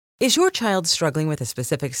Is your child struggling with a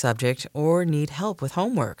specific subject or need help with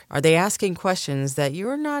homework? Are they asking questions that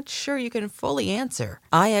you're not sure you can fully answer?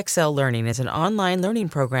 IXL Learning is an online learning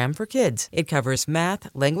program for kids. It covers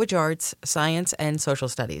math, language arts, science, and social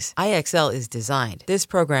studies. IXL is designed. This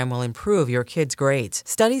program will improve your kids' grades.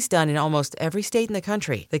 Studies done in almost every state in the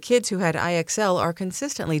country. The kids who had IXL are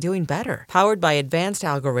consistently doing better. Powered by advanced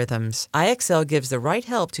algorithms, IXL gives the right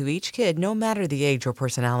help to each kid no matter the age or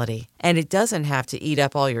personality. And it doesn't have to eat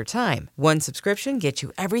up all your time. One subscription gets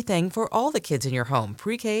you everything for all the kids in your home,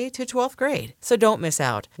 pre-K to 12th grade. So don't miss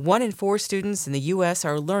out. 1 in 4 students in the U.S.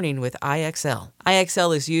 are learning with IXL.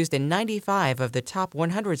 IXL is used in 95 of the top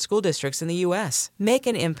 100 school districts in the U.S. Make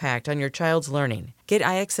an impact on your child's learning. Get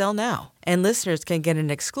IXL now. And listeners can get an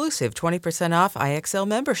exclusive 20% off IXL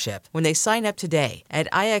membership when they sign up today at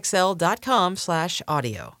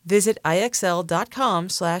IXL.com/audio. Visit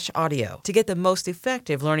IXL.com/audio to get the most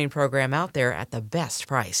effective learning program out there at the best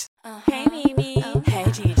price. Hey Mimi, hey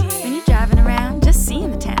Gigi. When you're driving around, just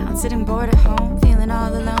seeing the town, sitting bored at home, feeling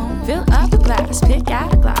all alone. Fill up a glass, pick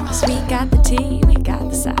out a glass. We got the tea, we got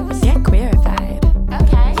the sauce. Get queerified.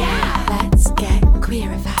 Okay. Yeah. Let's get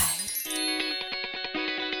queerified.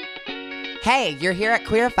 Hey, you're here at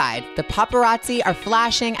Queerified. The paparazzi are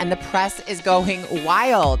flashing and the press is going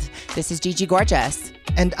wild. This is Gigi Gorgeous.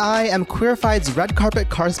 And I am Queerified's red carpet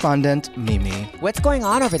correspondent, Mimi. What's going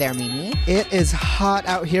on over there, Mimi? It is hot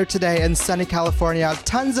out here today in sunny California.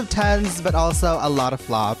 Tons of tens, but also a lot of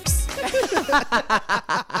flops.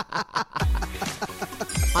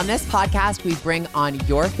 On this podcast, we bring on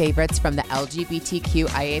your favorites from the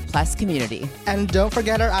LGBTQIA plus community. And don't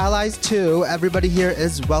forget our allies, too. Everybody here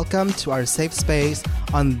is welcome to our safe space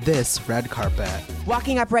on this red carpet.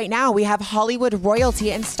 Walking up right now, we have Hollywood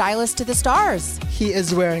royalty and stylist to the stars. He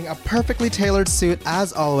is wearing a perfectly tailored suit,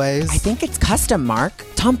 as always. I think it's custom, Mark.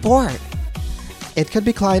 Tom Ford. It could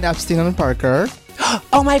be Clyde Epstein and Parker.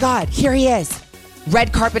 Oh my God, here he is.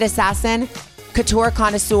 Red carpet assassin, couture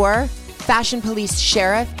connoisseur, fashion police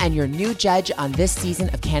sheriff, and your new judge on this season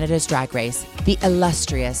of Canada's Drag Race, the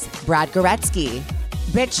illustrious Brad Goretzky.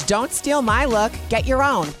 Bitch, don't steal my look. Get your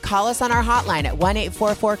own. Call us on our hotline at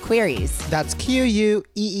 1-844-QUERIES. That's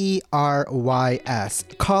QUEERYS.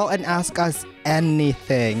 Call and ask us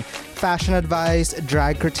anything. Fashion advice,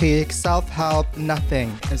 drag critique, self-help,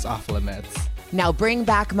 nothing is off limits. Now bring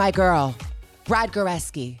back my girl, Brad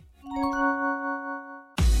Goretzky.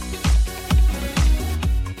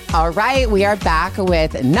 All right, we are back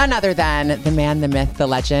with none other than the man, the myth, the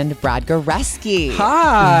legend, Brad Goretzky.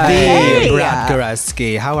 Hi. Hey. Brad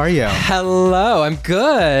Goretzky. How are you? Hello, I'm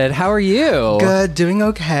good. How are you? Good, doing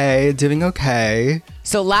okay.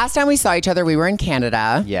 So last time we saw each other, we were in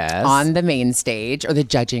Canada. Yes. On the main stage, or the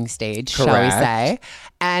judging stage, shall we Correct. say.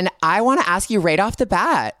 And I want to ask you right off the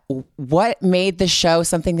bat, what made the show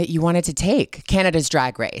something that you wanted to take? Canada's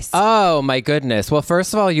Drag Race. Oh my goodness. Well,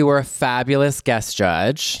 first of all, you were a fabulous guest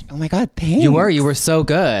judge. Oh my God, thanks. You were so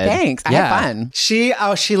good. Thanks. I had fun. She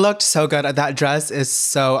looked so good. That dress is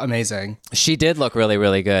so amazing. She did look really,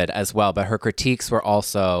 really good as well, but her critiques were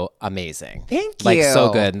also amazing. Thank Like you.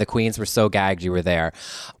 so good. And the queens were so gagged you were there.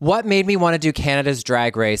 What made me want to do Canada's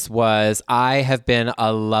Drag Race was I have been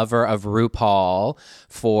a lover of RuPaul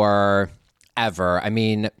forever. I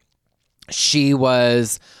mean, she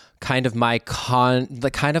was kind of my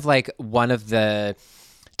kind of like one of the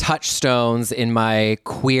touchstones in my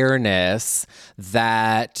queerness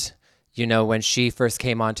that, you know, when she first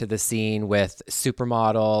came onto the scene with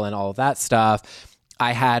Supermodel and all of that stuff,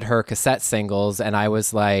 I had her cassette singles and I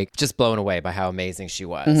was like just blown away by how amazing she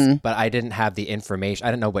was. Mm-hmm. But I didn't have the information. I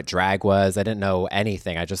didn't know what drag was. I didn't know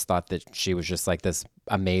anything. I just thought that she was just like this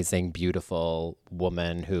amazing, beautiful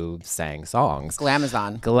woman who sang songs.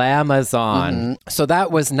 Glamazon. Glamazon. So that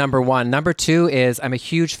was number one. Number two is I'm a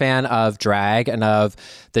huge fan of drag and of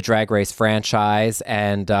the Drag Race franchise.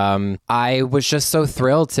 And I was just so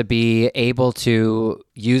thrilled to be able to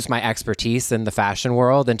use my expertise in the fashion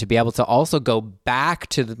world and to be able to also go back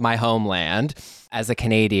to my homeland as a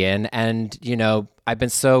Canadian. And, you know, I've been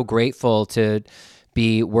so grateful to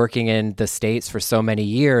be working in the States for so many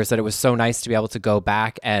years that it was so nice to be able to go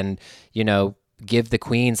back and, you know, give the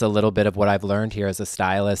queens a little bit of what I've learned here as a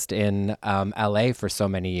stylist in LA for so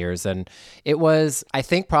many years. And it was, I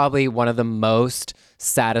think, probably one of the most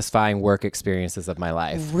satisfying work experiences of my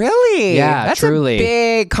life. Really? Yeah, That's truly. a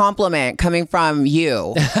big compliment coming from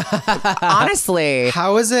you. Honestly.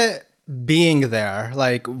 How was it being there?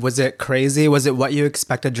 Like, was it crazy? Was it what you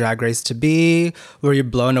expected Drag Race to be? Were you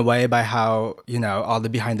blown away by how, you know, all the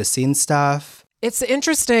behind the scenes stuff? It's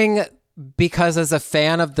interesting because as a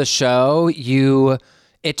fan of the show, you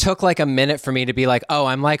it took like a minute for me to be like, oh,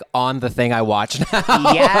 I'm like on the thing I watch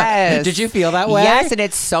now. Yes. Did you feel that way? Yes, and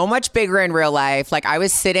it's so much bigger in real life. Like I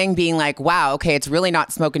was sitting being like, wow, okay, it's really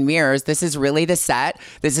not smoke and mirrors. This is really the set.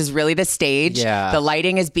 This is really the stage. Yeah. The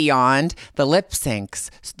lighting is beyond. The lip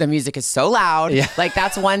syncs. The music is so loud. Yeah. Like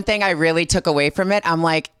that's one thing I really took away from it. I'm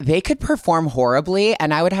like, they could perform horribly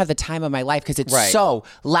and I would have the time of my life because it's Right. so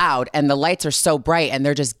loud and the lights are so bright and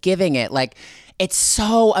they're just giving it like, it's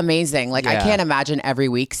so amazing. Like I Yeah. can't imagine every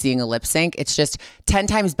week seeing a lip sync. It's just 10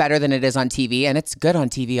 times better than it is on TV and it's good on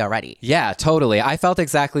TV already. Yeah, totally. I felt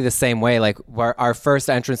exactly the same way. Like our first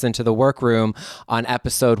entrance into the workroom on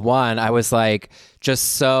episode 1, I was like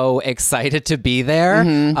just so excited to be there.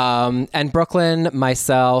 And Brooklyn,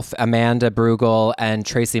 myself, Amanda Brugel, and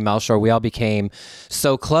Tracy Melshore, we all became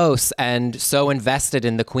so close and so invested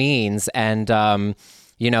in the queens and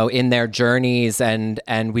you know, in their journeys and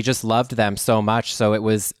we just loved them so much. So it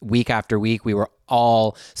was week after week, we were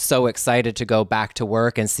all so excited to go back to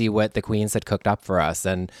work and see what the queens had cooked up for us.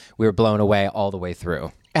 And we were blown away all the way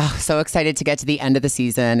through. Oh, so excited to get to the end of the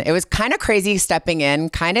season. It was kind of crazy stepping in,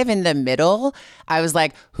 kind of in the middle. I was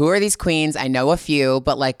like, who are these queens? I know a few,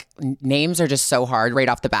 but like names are just so hard right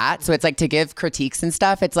off the bat. So it's like to give critiques and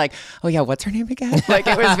stuff. It's like, oh yeah, what's her name again? Like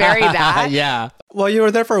it was very that. Yeah. Well, you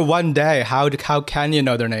were there for one day. How can you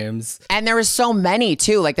know their names? And there was so many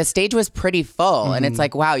too. Like the stage was pretty full. And it's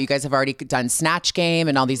like, wow, you guys have already done Snatch Game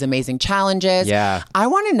and all these amazing challenges. Yeah. I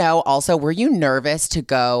want to know also, were you nervous to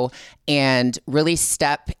go and really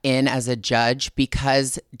step in as a judge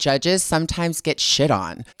because judges sometimes get shit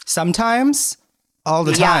on? Sometimes, all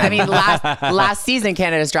the time. Yeah, I mean, last season,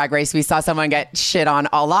 Canada's Drag Race, we saw someone get shit on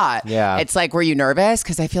a lot. Yeah. It's like, were you nervous?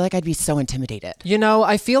 Because I feel like I'd be so intimidated. You know,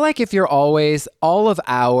 I feel like if you're always all of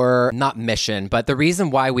our, not mission, but the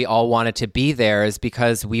reason why we all wanted to be there is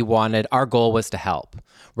because our goal was to help,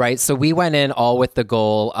 right? So we went in all with the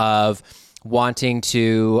goal of wanting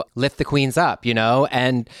to lift the queens up, you know,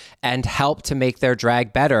 and help to make their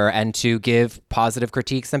drag better and to give positive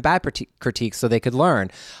critiques and bad critiques so they could learn.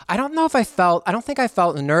 I don't think I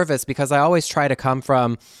felt nervous because I always try to come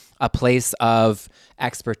from a place of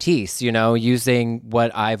expertise, you know, using what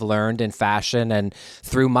I've learned in fashion and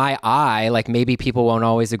through my eye. Like maybe people won't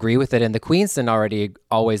always agree with it and the queens didn't already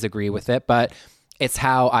always agree with it, but it's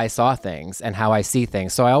how I saw things and how I see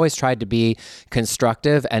things. So I always tried to be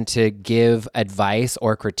constructive and to give advice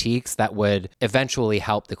or critiques that would eventually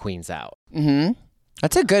help the queens out.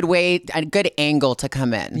 That's a good way, a good angle to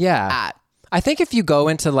come in. Yeah. I think if you go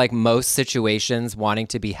into like most situations wanting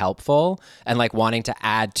to be helpful and like wanting to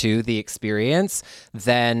add to the experience,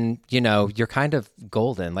 then, you know, you're kind of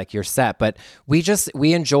golden, like you're set. But we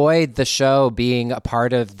enjoyed the show being a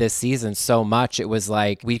part of this season so much. It was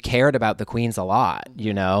like we cared about the queens a lot,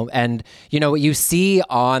 you know? And, you know, what you see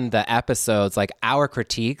on the episodes, like our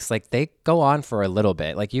critiques, like they go on for a little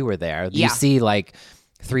bit. Like you were there. Yeah. You see like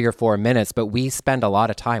 3 or 4 minutes, but we spend a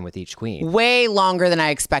lot of time with each queen. Way longer than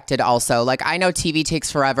I expected also. Like I know TV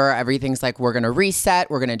takes forever. Everything's like, we're going to reset.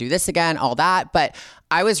 We're going to do this again, all that. But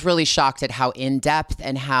I was really shocked at how in-depth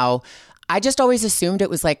and how I just always assumed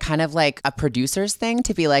it was like kind of like a producer's thing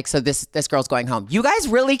to be like, so this girl's going home. You guys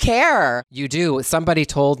really care. You do. Somebody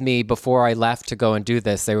told me before I left to go and do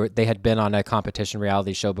this, they had been on a competition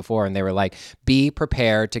reality show before and they were like, be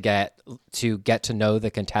prepared to get to know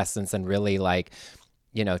the contestants and really like,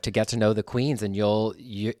 you know, to get to know the queens and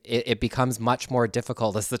it becomes much more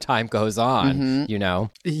difficult as the time goes on, you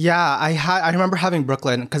know? Yeah, I remember having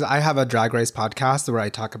Brooklyn, because I have a Drag Race podcast where I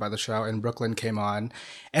talk about the show, and Brooklyn came on.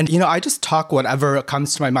 And, you know, I just talk whatever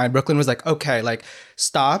comes to my mind. Brooklyn was like, okay, like,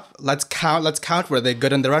 stop, let's count. Were they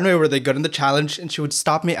good in the runway? Were they good in the challenge? And she would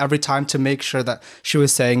stop me every time to make sure that she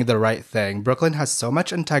was saying the right thing. Brooklyn has so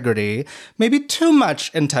much integrity, maybe too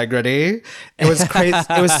much integrity. It was crazy.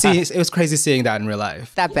 It was crazy seeing that in real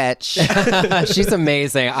life. That bitch. She's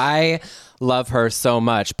amazing. I love her so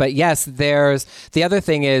much. But yes, there's the other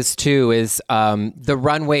thing is the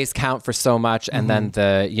runways count for so much, and then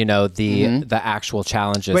the actual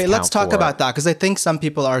challenges. Wait, let's count talk for. about that, because I think some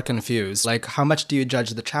people are confused. Like, how much do you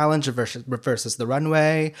judge the challenge versus the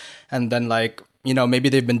runway? And then, like, you know, maybe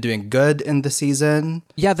they've been doing good in the season.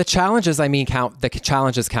 Yeah, the challenges, count. The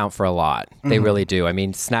challenges count for a lot. They really do. I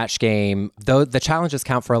mean, Snatch Game, though, the challenges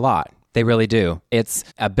count for a lot. They really do. It's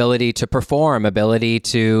ability to perform, ability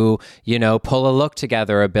to, you know, pull a look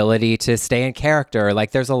together, ability to stay in character.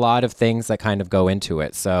 Like there's a lot of things that kind of go into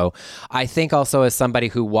it. So I think also as somebody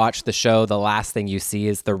who watched the show, the last thing you see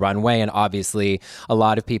is the runway. And obviously a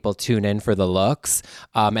lot of people tune in for the looks.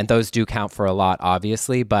 And those do count for a lot,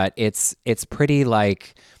 obviously. But it's pretty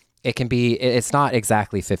like, it's not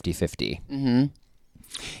exactly 50-50.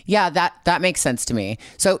 Yeah, that makes sense to me.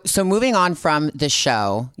 So moving on from the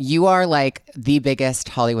show, you are like the biggest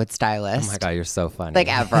Hollywood stylist. Oh my God, you're so funny. Like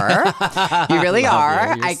ever. You really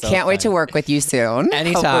are. You're I so can't wait to funny. work with you soon.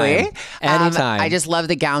 Anytime. Hopefully. Anytime. I just love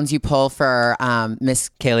the gowns you pull for Miss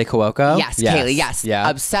Kaylee Cuoco? Yes, Kaylee, yes. Yeah.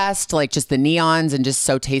 Obsessed, like just the neons and just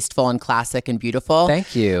so tasteful and classic and beautiful.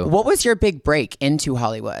 Thank you. What was your big break into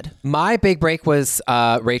Hollywood? My big break was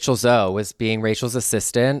Rachel Zoe, was being Rachel's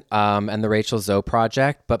assistant and the Rachel Zoe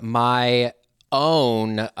project. But my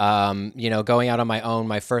own, going out on my own,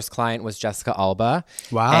 my first client was Jessica Alba.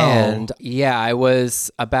 Wow. And yeah, I was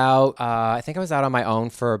about, I think I was out on my own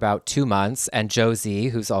for about 2 months. And Josie,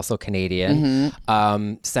 who's also Canadian,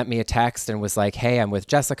 sent me a text and was like, hey, I'm with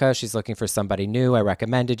Jessica. She's looking for somebody new. I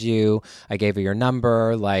recommended you. I gave her your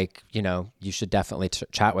number. Like, you should definitely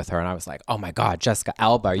chat with her. And I was like, oh my God, Jessica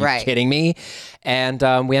Alba, are you kidding me? And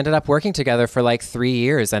we ended up working together for like 3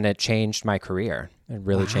 years and it changed my career. It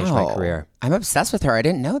really changed my career. I'm obsessed with her. I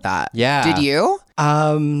didn't know that. Yeah. Did you?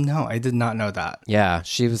 No, I did not know that. Yeah,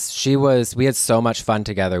 she was, we had so much fun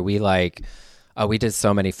together. We did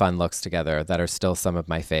so many fun looks together that are still some of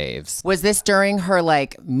my faves. Was this during her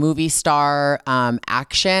like movie star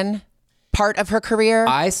action part of her career?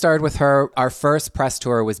 I started with her. Our first press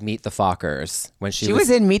tour was Meet the Fockers when she was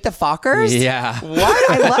in Meet the Fockers? Yeah.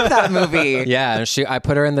 What? I love that movie. Yeah, and I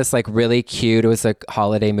put her in this like really cute, it was a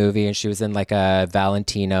holiday movie, and she was in like a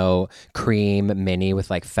Valentino cream mini with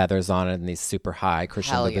like feathers on it and these super high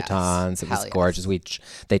Christian Louboutins. It was gorgeous.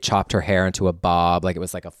 They chopped her hair into a bob, like it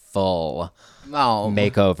was like a full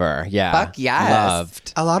makeover. Yeah. Fuck yes.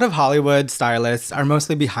 Loved. A lot of Hollywood stylists are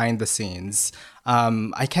mostly behind the scenes.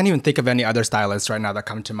 I can't even think of any other stylists right now that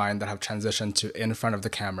come to mind that have transitioned to in front of the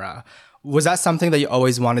camera. Was that something that you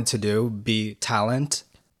always wanted to do, be talent?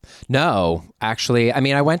 No, actually. I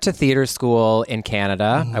mean, I went to theater school in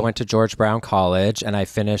Canada. I went to George Brown College and I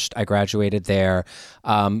graduated there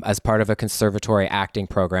as part of a conservatory acting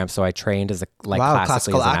program. So I trained as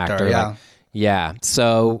classical as an actor. Yeah. Yeah.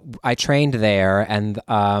 So I trained there and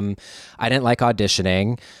I didn't like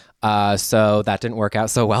auditioning. So that didn't work out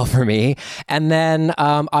so well for me. And then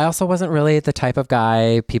I also wasn't really the type of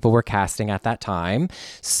guy people were casting at that time.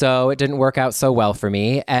 So it didn't work out so well for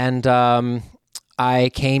me. And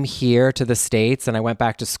I came here to the States and I went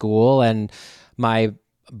back to school, and my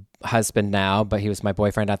husband now, but he was my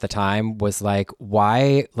boyfriend at the time, was like,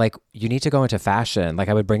 why, like, you need to go into fashion. Like,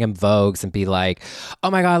 I would bring him Vogues and be like,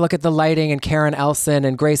 oh my God, look at the lighting, and Karen Elson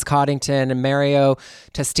and Grace Coddington and Mario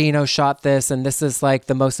Testino shot this, and this is like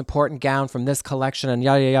the most important gown from this collection, and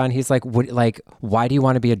yada yada. And he's like, why do you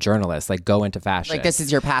want to be a journalist? Like, go into fashion. Like, this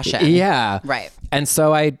is your passion. Yeah. Right. And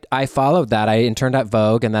so I followed that. I interned at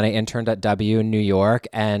Vogue, and then I interned at W in New York.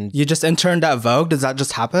 And You just interned at Vogue? Does that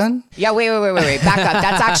just happen? Yeah, wait. Back up.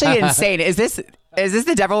 That's actually insane. Is this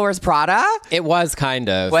The Devil Wears Prada? it was kind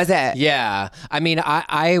of. Was it? Yeah. I mean,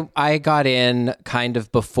 I got in kind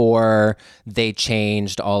of before they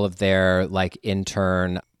changed all of their like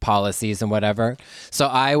intern policies and whatever. So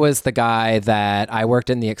I was the guy that I worked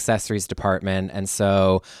in the accessories department. And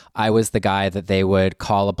so I was the guy that they would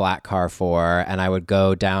call a black car for, and I would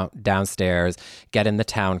go downstairs, get in the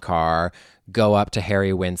town car, go up to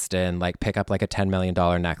Harry Winston, like pick up like a $10 million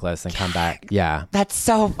necklace and come back. Yeah. That's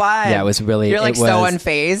so fun. Yeah, it was really. You're like so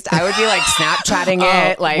unfazed. I would be like Snapchatting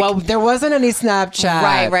it. Like, well, there wasn't any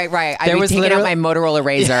Snapchat. Right. I'd be taking out my Motorola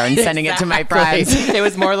Razr and sending it to my friends. It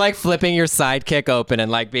was more like flipping your sidekick open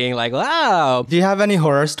and like being like, wow. Do you have any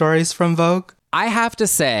horror stories from Vogue? I have to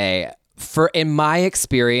say, in my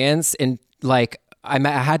experience, I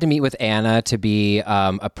had to meet with Anna to be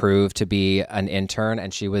approved to be an intern,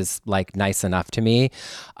 and she was like nice enough to me.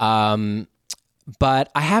 But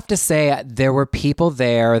I have to say, there were people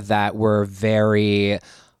there that were very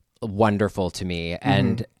wonderful to me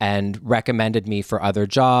and recommended me for other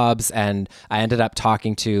jobs, and I ended up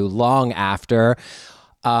talking to long after.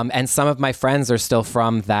 And some of my friends are still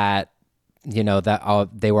from that,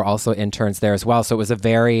 they were also interns there as well. So it was a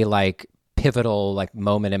very like pivotal like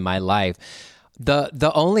moment in my life.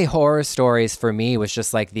 The only horror stories for me was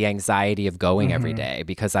just like the anxiety of going every day,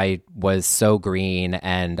 because I was so green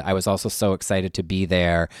and I was also so excited to be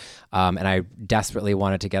there. And I desperately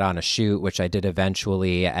wanted to get on a shoot, which I did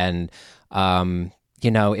eventually. And,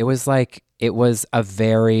 it was a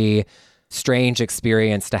very strange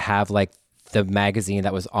experience to have like the magazine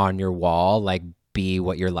that was on your wall, like be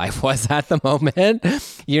what your life was at the moment,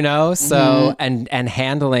 So, and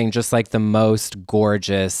handling just like the most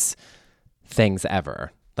gorgeous things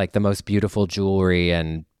ever, like the most beautiful jewelry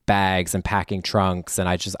and bags and packing trunks, and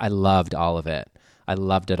I loved all of it. I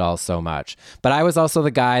loved it all so much. But I was also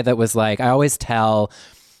the guy that was like, I always tell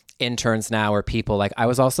interns now or people, like I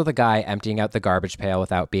was also the guy emptying out the garbage pail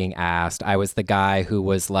without being asked. I was the guy who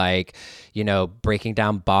was like, you know, breaking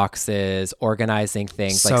down boxes, organizing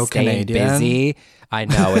things, So like staying Canadian. busy. I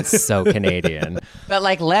know, it's so Canadian. But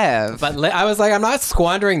like live. But I was like, I'm not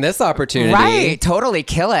squandering this opportunity. Right. Totally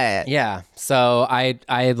kill it. Yeah. So I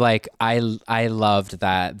loved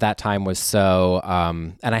that. That time was so,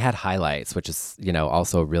 and I had highlights, which is, you know,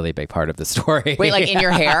 also a really big part of the story. Wait, like in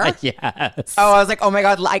your hair? Yes. Oh, I was like, oh my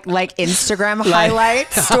God, like Instagram highlight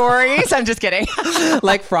stories? I'm just kidding.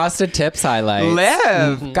 Like frosted tips highlights.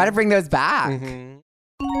 Live. Got to bring those back.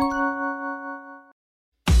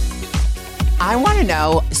 I want to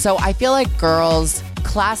know, so I feel like girls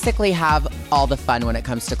classically have all the fun when it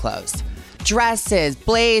comes to clothes. Dresses,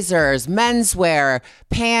 blazers, menswear,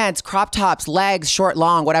 pants, crop tops, legs, short,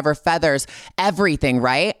 long, whatever, feathers, everything,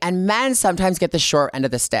 right? And men sometimes get the short end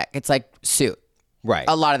of the stick. It's like suit. Right.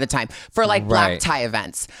 A lot of the time for like black Right. tie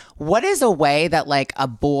events. What is a way that like a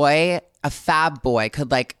boy, a fab boy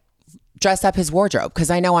could like dress up his wardrobe?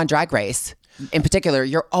 Because I know on Drag Race in particular,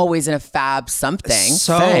 you're always in a fab something.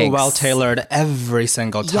 So Thanks. well tailored every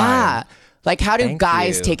single time. Yeah. Like how do Thank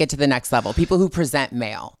guys you. take it to the next level? People who present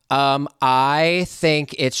male. I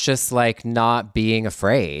think it's just like not being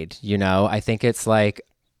afraid, you know? I think it's like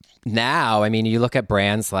now, I mean, you look at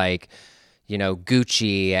brands like, you know,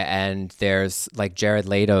 Gucci, and there's like Jared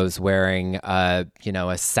Leto's wearing you know,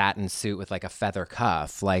 a satin suit with like a feather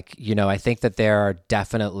cuff. Like, you know, I think that there are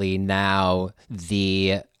definitely now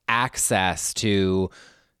the access to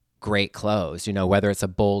great clothes, you know, whether it's a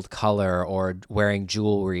bold color or wearing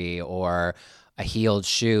jewelry or a heeled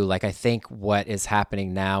shoe. Like, I think what is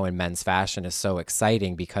happening now in men's fashion is so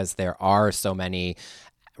exciting because there are so many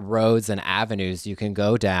roads and avenues you can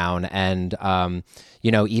go down. And,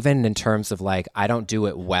 you know, even in terms of like, I don't do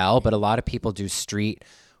it well, but a lot of people do street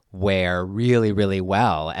wear really, really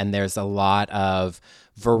well. And there's a lot of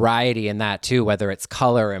variety in that too, whether it's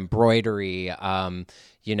color, embroidery,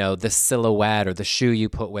 you know, the silhouette or the shoe you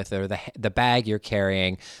put with it, or the bag you're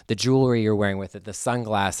carrying, the jewelry you're wearing with it, the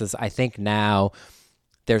sunglasses. I think now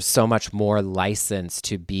there's so much more license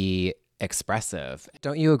to be expressive.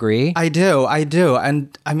 Don't you agree? I do.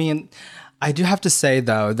 And I mean, I do have to say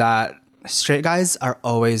though that straight guys are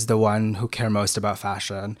always the one who care most about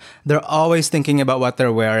fashion. They're always thinking about what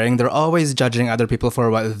they're wearing. They're always judging other people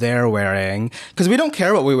for what they're wearing. Because we don't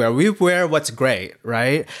care what we wear. We wear what's great,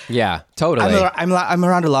 right? Yeah, totally. I'm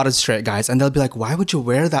around a lot of straight guys and they'll be like, why would you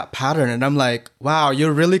wear that pattern? And I'm like, wow, you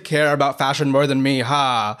really care about fashion more than me,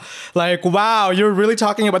 huh? Like, wow, you're really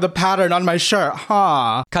talking about the pattern on my shirt,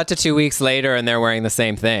 huh? Cut to 2 weeks later and they're wearing the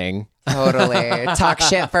same thing. Totally. Talk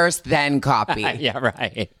shit first, then copy. Yeah,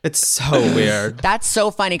 right. It's so weird. That's so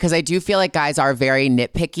funny because I do feel like guys are very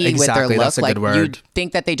nitpicky with their Exactly, look. that's a Like good word. you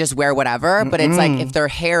think that they just wear whatever, but it's like if their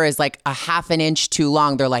hair is like a half an inch too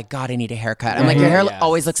long, they're like, God, I need a haircut. I'm like, your hair Yes.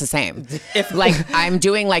 always looks the same. If like I'm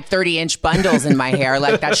doing like 30-inch bundles in my hair,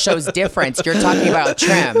 like that shows difference. You're talking about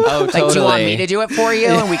trim. Oh, Like, do you want totally. me to do it for you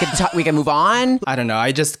and we can move on? I don't know.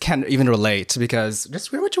 I just can't even relate because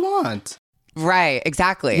just wear what you want. Right,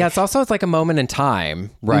 exactly. Yeah, it's like a moment in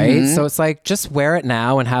time, right? So it's like, just wear it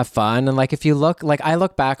now and have fun. And like, if you look, like I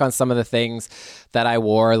look back on some of the things that I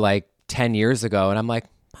wore like 10 years ago and I'm like,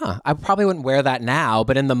 I probably wouldn't wear that now.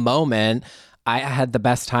 But in the moment, I had the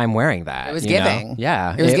best time wearing that. It was you know? giving.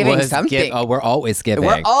 Yeah. It was giving something. We're always giving.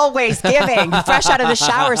 We're always giving. Fresh out of the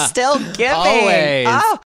shower, still giving. Always.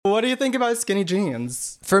 Oh. What do you think about skinny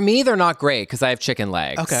jeans? For me, they're not great because I have chicken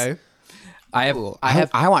legs. Okay. I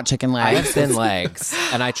want chicken I have legs. thin legs,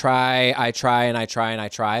 and I try,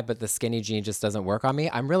 but the skinny jean just doesn't work on me.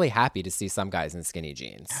 I'm really happy to see some guys in skinny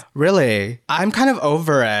jeans. Really? I'm kind of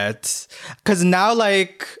over it. Because now,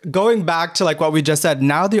 like, going back to, like, what we just said,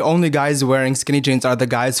 now the only guys wearing skinny jeans are the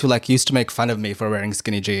guys who, like, used to make fun of me for wearing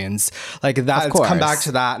skinny jeans. Like, that, it's come back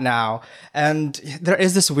to that now. And there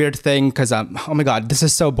is this weird thing, because, oh my God, this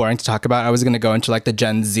is so boring to talk about. I was going to go into, like, the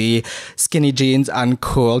Gen Z skinny jeans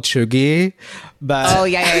uncool chuggy. But Oh,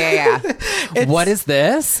 yeah. What is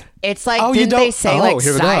this? It's like, Oh, you didn't they don't- say oh, like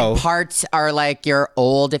here we side go. parts are like you're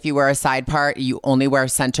old if you wear a side part, you only wear a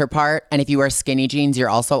center part, and if you wear skinny jeans, you're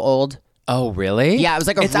also old? Oh, really? Yeah, it was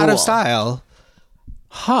like a it's rule. out of style.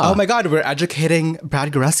 Huh. Oh my God, we're educating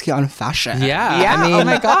Brad Goreski on fashion. Yeah. Yeah, I mean, oh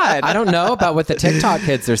my God. I don't know about what the TikTok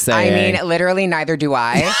kids are I saying. mean, literally, neither do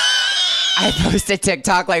I. I post a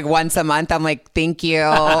TikTok like once a month. I'm like, thank you.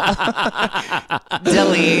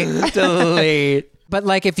 Delete. delete. But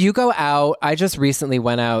like if you go out, I just recently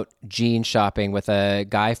went out jean shopping with a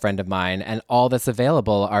guy friend of mine, and all that's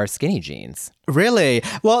available are skinny jeans. Really?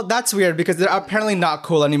 Well, that's weird because they're apparently not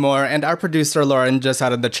cool anymore. And our producer Lauren just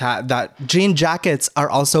had in the chat that jean jackets are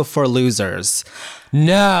also for losers.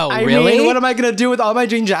 No, I really? mean, what am I gonna do with all my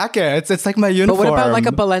jean jackets? It's like my uniform. But what about like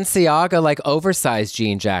a Balenciaga like oversized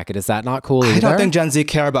jean jacket? Is that not cool either? I don't think Gen Z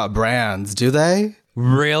care about brands, do they?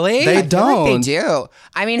 Really? They I feel don't. like they do.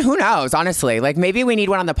 I mean, who knows? Honestly, like maybe we need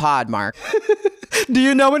one on the pod, Mark. Do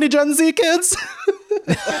you know any Gen Z kids?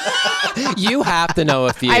 You have to know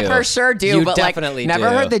a few. I for sure do, You but definitely like never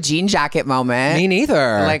do. heard the jean jacket moment. Me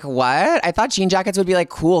neither. Like what? I thought jean jackets would be like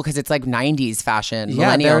cool because it's like 90s fashion, yeah,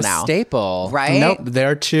 millennial they're a now. staple. Right? Nope,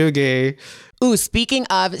 they're too gay. Ooh, speaking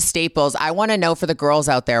of staples, I want to know for the girls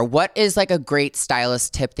out there, what is like a great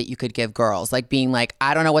stylist tip that you could give girls? Like being like,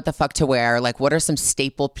 I don't know what the fuck to wear. Like, what are some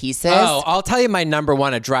staple pieces? Oh, I'll tell you my number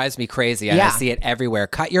one. It drives me crazy. And I Yeah. see it everywhere.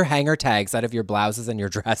 Cut your hanger tags out of your blouses and your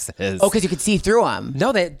dresses. Oh, because you could see through them.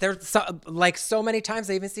 No, they're so many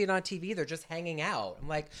times I even see it on TV. They're just hanging out. I'm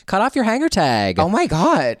like, cut off your hanger tag. Oh my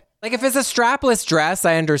God. Like if it's a strapless dress,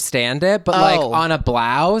 I understand it. But like Oh. on a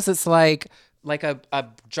blouse, it's like a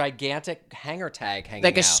gigantic hanger tag hanging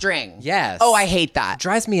Like a out. string. Yes. Oh, I hate that.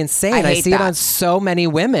 Drives me insane. I I hate see it that. on so many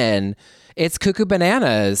women. It's cuckoo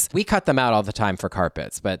bananas. We cut them out all the time for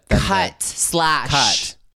carpets, but then Cut.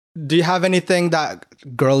 Do you have anything that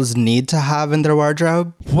girls need to have in their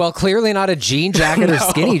wardrobe? Well, clearly not a jean jacket or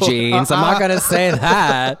skinny jeans. I'm not gonna say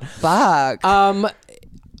that. Fuck.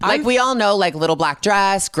 Like we all know, like little black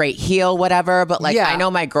dress, great heel, whatever. But like, Yeah. I know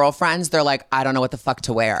my girlfriends, they're like, I don't know what the fuck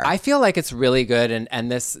to wear. I feel like it's really good,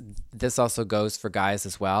 and this also goes for guys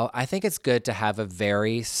as well. I think it's good to have a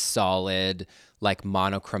very solid, like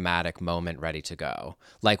monochromatic moment ready to go.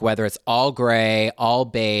 Like whether it's all gray, all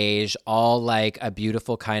beige, all like a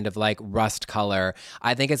beautiful kind of like rust color.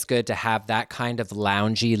 I think it's good to have that kind of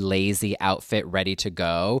loungy, lazy outfit ready to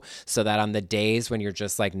go so that on the days when you're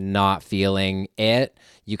just like not feeling it,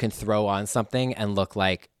 you can throw on something and look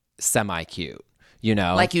like semi-cute, you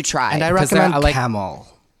know? like you try. And I 'Cause recommend I like- Camel.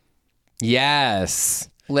 Yes.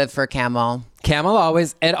 Live for Camel. Camel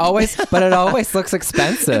always looks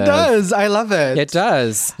expensive. It does. I love it. It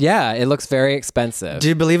does. Yeah, it looks very expensive. Do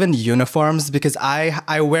you believe in uniforms? Because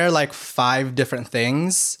I wear like 5 different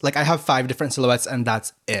things. Like I have 5 different silhouettes and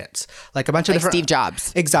that's it. Like a bunch of Like different. Steve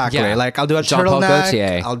Jobs. Exactly. Yeah. Like I'll do a Jean-Paul turtleneck.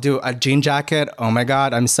 Gaultier. I'll do a jean jacket. Oh my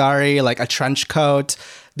God. I'm sorry. Like a trench coat.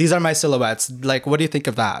 These are my silhouettes. Like, what do you think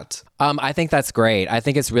of that? I think that's great. I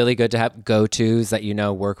think it's really good to have go-tos that you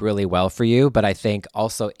know work really well for you. But I think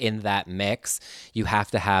also in that mix, you have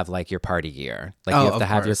to have like your party gear. Like you have to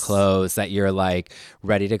have your clothes that you're like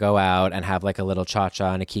ready to go out and have like a little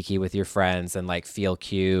cha-cha and a kiki with your friends and like feel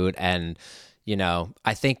cute. And, you know,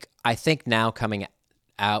 I think now coming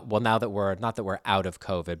out, well, now that we're not that we're out of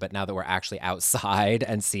COVID, but now that we're actually outside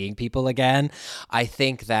and seeing people again, I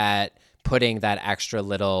think that putting that extra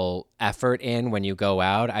little effort in when you go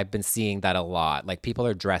out, I've been seeing that a lot. Like people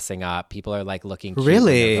are dressing up, people are like looking cute when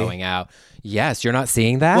Really? they're going out. Yes, you're not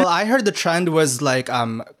seeing that? Well, I heard the trend was like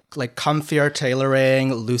comfier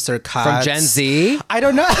tailoring, looser cuts. From Gen Z? I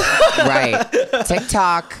don't know. Right.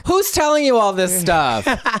 TikTok. Who's telling you all this stuff?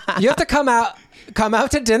 You have to come out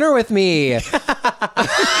to dinner with me.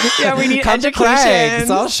 Yeah, we need Come to Craig's.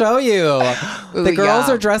 I'll show you. The girls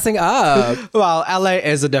yeah. are dressing up. Well, LA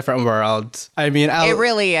is a different world. I mean, It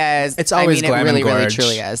really is. It's always I mean, glam it really, and really, gorge.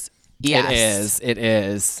 truly is. Yes. It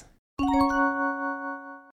is.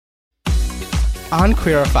 on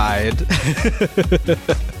Queerified.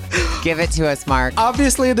 Give it to us, Mark.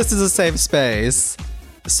 Obviously, this is a safe space.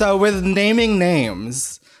 So, with naming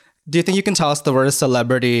names, do you think you can tell us the worst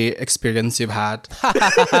celebrity experience you've had?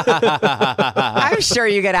 I'm sure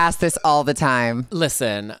you get asked this all the time.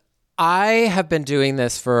 Listen, I have been doing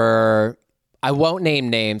this for, I won't name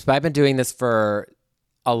names, but I've been doing this for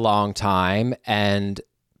a long time, and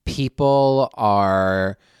people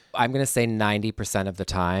are, I'm going to say 90% of the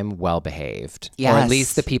time, well-behaved. Or at Yes.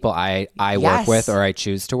 least the people I work Yes. with or I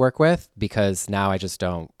choose to work with, because now I just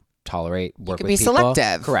don't tolerate work Could with be people.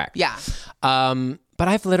 selective. Correct. Yeah. But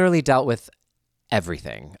I've literally dealt with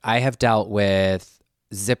everything. I have dealt with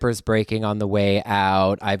zippers breaking on the way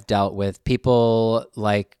out. I've dealt with people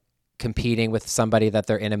like competing with somebody that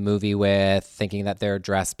they're in a movie with, thinking that they're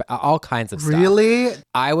dressed, all kinds of stuff. Really?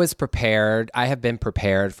 I was prepared. I have been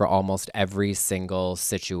prepared for almost every single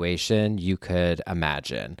situation you could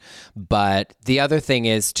imagine. But the other thing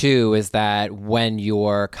is too, is that when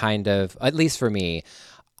you're kind of, at least for me,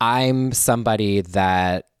 I'm somebody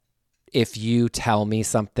that if you tell me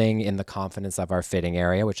something in the confidence of our fitting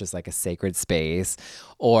area, which is like a sacred space,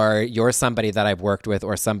 or you're somebody that I've worked with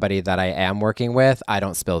or somebody that I am working with, I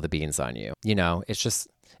don't spill the beans on you. You know, it's just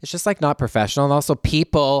like not professional. And also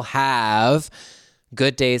people have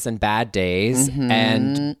good days and bad days.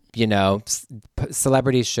 And, you know,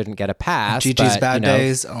 celebrities shouldn't get a pass. Gigi's but, bad you know,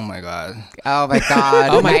 days. Oh my God. Oh my God.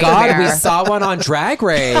 Oh my God, we Nightmare. saw one on Drag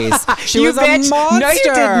Race. She You was bitch. a monster. No, you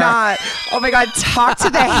did not. Oh my God, talk to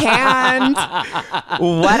the hand.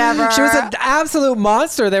 Whatever. She was an absolute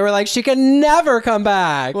monster. They were like, she can never come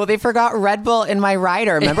back. Well, they forgot Red Bull in my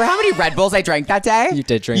rider. Remember how many Red Bulls I drank that day? You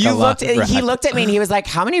did drink a lot of Red. He looked at me and he was like,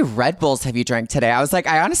 how many Red Bulls have you drank today? I was like,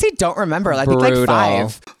 I honestly don't remember. I think like Brutal.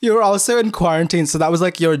 5. You were also in quarantine, so that was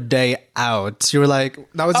like your day out. You were like,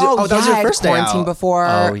 that was your, that was your I had first day quarantine out. before.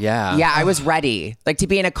 Oh, yeah. Yeah, I was ready. Like to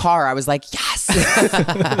be in a car, I was like, yes.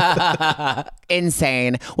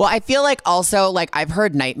 Insane. Well, I feel like also like I've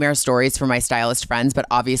heard nightmare stories from my stylist friends, but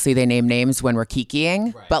obviously they name names when we're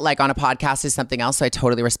kikiing. Right. But like on a podcast is something else, so I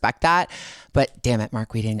totally respect that. But damn it,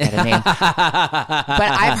 Mark, we didn't get a name. But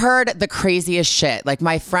I've heard the craziest shit. Like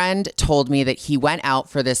my friend told me that he went out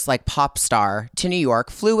for this like pop star to New York,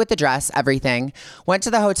 flew with the dress, everything, went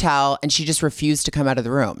to the hotel, and she just refused to come out of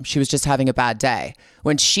the room. She was just having a bad day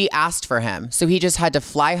when she asked for him. So he just had to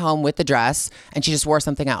fly home with the dress and she just wore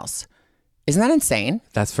something else. Isn't that insane?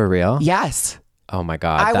 That's for real? Yes. Oh my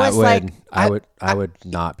God. I would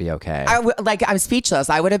not be okay. I'm speechless.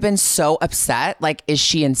 I would have been so upset. Like, is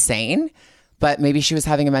she insane? But maybe she was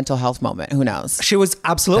having a mental health moment. Who knows? She was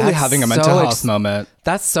absolutely That's having a mental so health moment.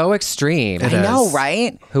 That's so extreme. I know,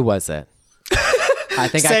 right? Who was it? I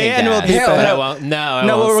think Say I it and can we'll guess. beep it. But I won't. No, I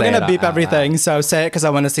No, won't we're say going to it beep out everything. loud. So say it because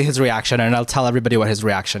I want to see his reaction and I'll tell everybody what his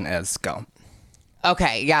reaction is. Go.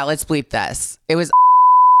 Okay, yeah, let's bleep this. It was,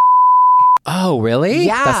 Oh, really?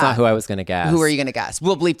 Yeah. That's not who I was going to guess. who are you going to guess?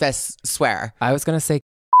 We'll bleep this, swear. I was going to say,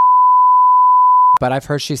 but I've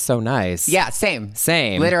heard she's so nice. Yeah, same.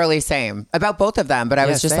 Same. Literally same. About both of them, but I Yeah,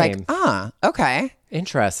 was just same. like, okay.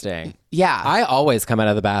 Interesting. Yeah. I always come out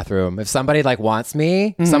of the bathroom. If somebody like wants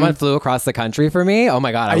me, someone flew across the country for me. Oh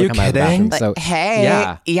my God, I Are would you come out of the kidding? bathroom. Like, So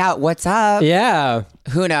hey, yeah, what's up? yeah.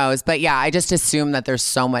 Who knows? But yeah, I just assume that there's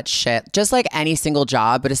so much shit, just like any single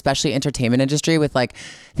job, but especially entertainment industry with like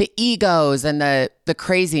the egos and the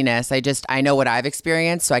craziness. I know what I've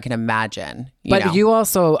experienced, so I can imagine. But you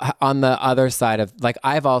also, on the other side of like,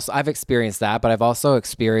 I've experienced that, but I've also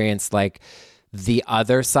experienced like the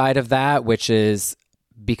other side of that, which is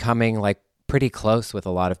becoming like pretty close with a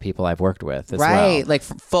lot of people I've worked with as well. right, like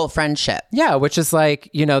full friendship. Yeah, which is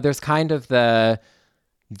like, you know, there's kind of the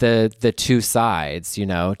two sides, you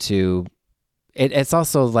know, to it's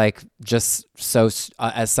also like just so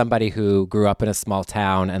as somebody who grew up in a small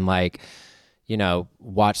town and like, you know,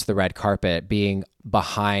 watched the red carpet, being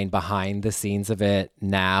behind the scenes of it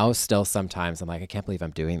now, still sometimes I'm like, I can't believe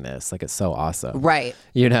I'm doing this. Like, it's so awesome. Right.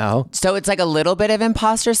 You know? So it's like a little bit of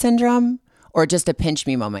imposter syndrome or just a pinch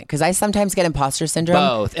me moment? Because I sometimes get imposter syndrome.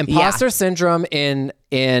 Both. Imposter syndrome in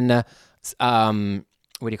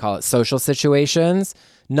what do you call it? Social situations.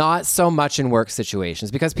 Not so much in work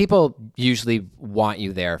situations because people usually want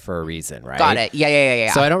you there for a reason, right? Got it.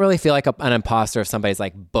 Yeah. So I don't really feel like an imposter if somebody's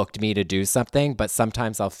like booked me to do something, but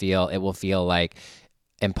sometimes it will feel like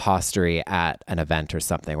impostery at an event or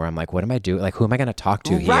something where I'm like, what am I doing? Like, who am I going to talk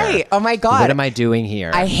to here? Right. Oh my God. What am I doing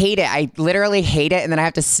here? I hate it. I literally hate it. And then I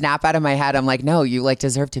have to snap out of my head. I'm like, no, you like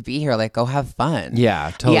deserve to be here. Like, go have fun.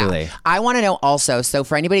 Yeah, totally. Yeah. I want to know also, so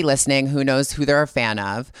for anybody listening who knows who they're a fan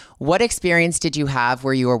of, what experience did you have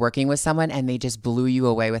where you were working with someone and they just blew you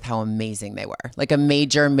away with how amazing they were? Like a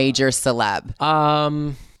major celeb.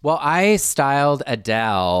 Well, I styled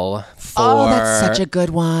Adele for Oh, that's such a good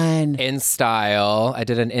one. InStyle. I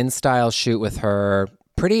did an InStyle shoot with her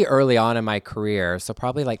pretty early on in my career. So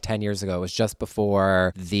probably like 10 years ago. It was just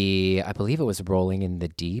before I believe it was Rolling in the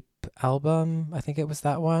Deep album. I think it was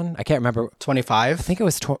that one. I can't remember. 25? I think it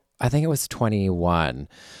was 21.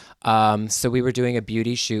 So we were doing a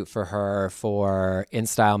beauty shoot for her for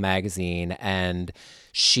InStyle magazine, and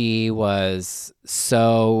she was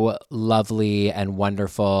so lovely and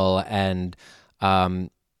wonderful. And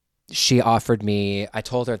she offered me, I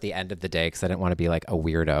told her at the end of the day, because I didn't want to be like a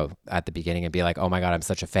weirdo at the beginning and be like, oh my God, I'm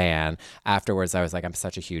such a fan. Afterwards, I was like, I'm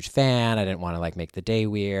such a huge fan. I didn't want to like make the day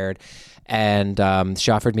weird. And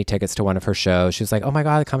she offered me tickets to one of her shows. She was like, oh my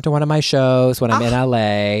God, come to one of my shows when I'm in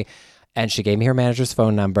LA. And she gave me her manager's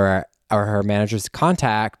phone number. her manager's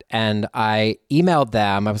contact, and I emailed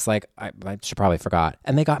them. I was like, I should probably forgot,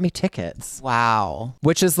 and they got me tickets. Wow.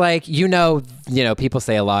 Which is like, people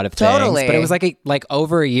say a lot of things, Totally. but it was like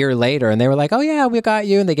over a year later, and they were like, oh yeah, we got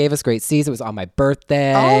you, and they gave us great seats. It was on my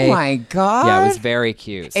birthday. Oh my God. Yeah, it was very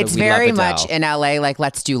cute. So It's we very love Adele. much in LA, like,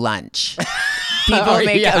 let's do lunch. People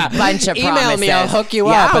make a bunch of Email promises. me, I'll hook you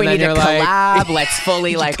yeah, up, we and then need to you're like- collab. Let's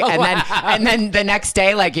fully and then the next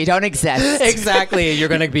day, like, you don't exist. Exactly. You're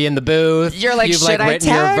going to be in the booth. You're like, You've should I written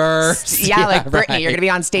text? your verse. Yeah, like Britney. right. You're gonna be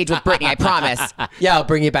on stage with Britney. I promise. Yeah, I'll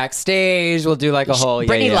bring you backstage. We'll do like a whole.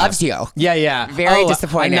 Britney loves you. Yeah, yeah. Very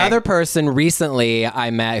disappointing. Another person recently I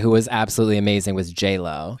met who was absolutely amazing was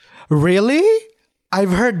J-Lo. Really?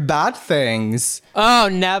 I've heard bad things. Oh,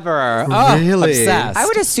 never. Oh, Really? obsessed. I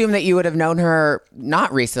would assume that you would have known her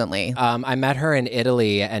not recently. I met her in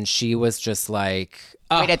Italy, and she was just like.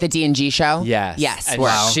 Wait, at the D&G show? Yes. Yes. And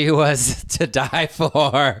Wow. she was to die for.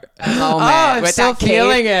 Moment I'm with still that cape.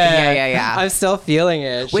 feeling it. Yeah. I'm still feeling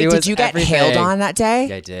it. Wait, She did was you get everything. hailed on that day?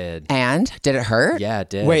 Yeah, I did. And did it hurt? Yeah, it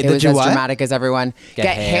did. Wait, It did was you as what? dramatic as everyone. Get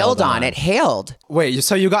Get hailed hailed on. on. It hailed. Wait,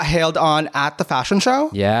 so you got hailed on at the fashion show?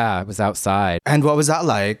 Yeah, it was outside. And what was that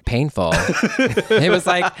like? Painful. it was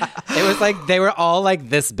like they were all like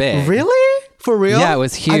this big. Really? For real? Yeah, it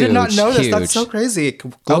was I did not huge, know this. huge. That's so crazy.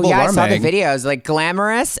 Oh Global yeah, warming. I saw the videos. Like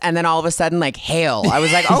glamorous, and then all of a sudden, like hail. I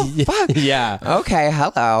was like, oh fuck. Yeah. Okay,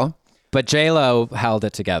 hello. But J-Lo held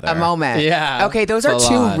it together. A moment. Yeah. Okay, those are full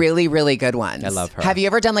two on. really, really good ones. I love her. Have you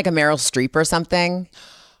ever done like a Meryl Streep or something?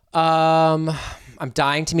 I'm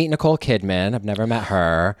dying to meet Nicole Kidman. I've never met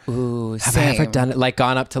her. Ooh, Have I ever done it? Like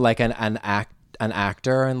gone up to like an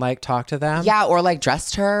actor and like talked to them? Yeah, or like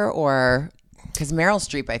dressed her, or because Meryl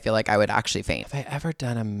Streep, I feel like I would actually faint. Have I ever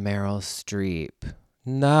done a Meryl Streep?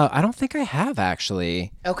 No, I don't think I have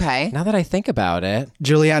actually. Okay. Now that I think about it.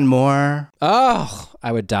 Julianne Moore. Oh,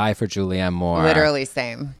 I would die for Julianne Moore. Literally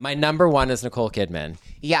same. My number one is Nicole Kidman.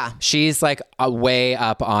 Yeah. She's like way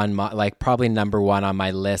up on my, like probably number one on my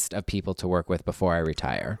list of people to work with before I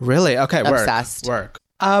retire. Really? Okay, work. Obsessed. Work.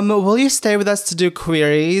 Will you stay with us to do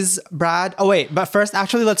queries, Brad? Oh, wait, but first,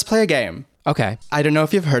 actually, let's play a game. Okay, I don't know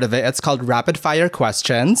if you've heard of it. It's called Rapid Fire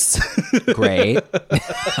Questions. great.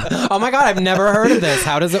 Oh my God, I've never heard of this.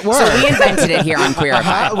 How does it work? So we invented it here on Queer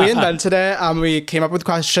Eye. We invented it. We came up with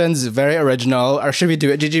questions, very original. Or should we do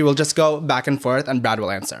it, Gigi? We'll just go back and forth and Brad will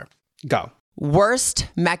answer. Go. Worst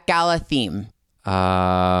Met Gala theme.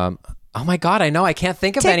 Oh my God, I know. I can't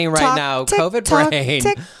think of any right now. COVID brain.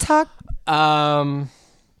 TikTok.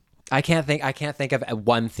 I can't think of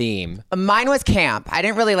one theme. Mine was camp. I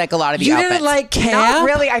didn't really like a lot of the You outfits. didn't like camp? Not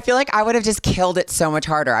really. I feel like I would have just killed it so much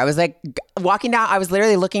harder. I was like walking down. I was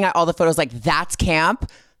literally looking at all the photos like, that's camp.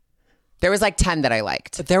 There was like 10 that I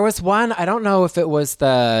liked. There was one, I don't know if it was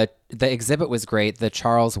the exhibit was great, the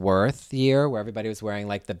Charles Worth year where everybody was wearing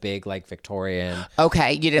like the big like Victorian.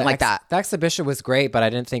 Okay, you didn't like that. The exhibition was great, but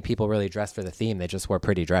I didn't think people really dressed for the theme. They just wore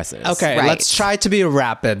pretty dresses. Okay, Right. let's try to be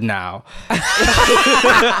rapid now.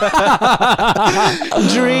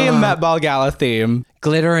 Dream Met Ball Gala theme.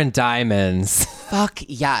 Glitter and diamonds. Fuck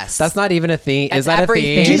yes. That's not even a theme. That's Is that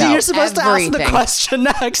everything. a theme? Gigi, No, you're supposed to ask the everything. question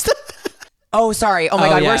next. Oh, sorry. Oh my Oh,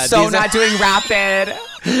 God, yeah, we're so these are- not doing rapid.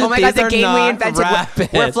 Oh my These God, the are game we not invented. rapid.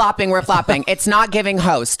 We're flopping. It's not giving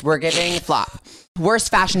host. We're giving flop.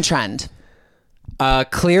 Worst fashion trend.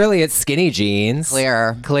 Clearly it's skinny jeans.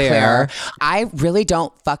 Clear. I really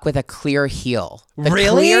don't fuck with a clear heel. The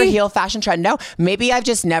Really? clear heel fashion trend. No, maybe I've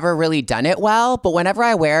just never really done it well, but whenever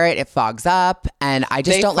I wear it, it fogs up and I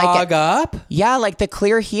just They don't like fog it. up? Yeah, like the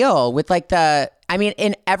clear heel with like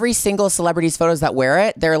in every single celebrity's photos that wear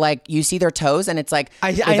it, they're like, you see their toes and it's like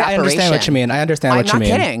I understand what you mean. I understand I'm what you not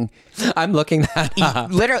mean. kidding. I'm looking that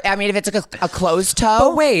up. Literally, I mean, if it's like a closed toe,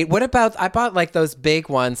 But wait, what about, I bought like those big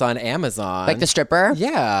ones on Amazon. like the stripper.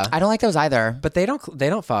 Yeah. I don't like those either. But they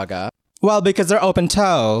don't fog up. Well, because they're open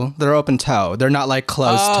toe. They're open toe. They're not like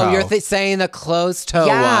closed toe. Oh, you're saying the closed toe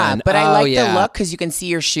Yeah, one. but I Oh, like yeah. the look because you can see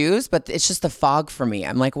your shoes, but it's just the fog for me.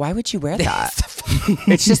 I'm like, why would you wear that?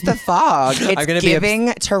 It's just the fog. It's gonna be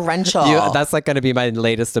giving torrential. That's like going to be my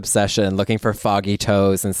latest obsession, looking for foggy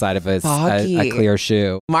toes inside of a Foggy. clear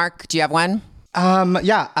shoe. Mark, do you have one?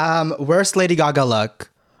 Worst Lady Gaga look.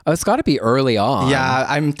 Oh, it's got to be early on. Yeah,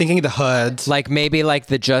 I'm thinking the hood. Like maybe like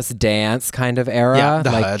the Just Dance kind of era. Yeah,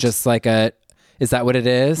 the like hood. just like a, is that what it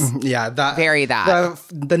is? Yeah, that Very that.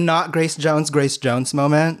 the not Grace Jones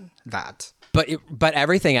moment. That. But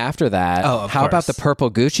everything after that. Oh, of How about course. the purple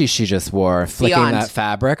Gucci she just wore? Flicking Beyond. that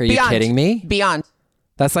fabric? Are you Beyond. kidding me? Beyond.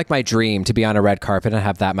 That's like my dream, to be on a red carpet and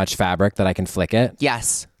have that much fabric that I can flick it.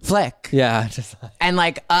 Yes. Flick. Yeah. Just And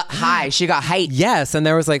like high. She got height. yes. And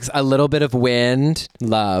there was like a little bit of wind.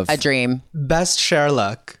 Love. A dream. Best Cher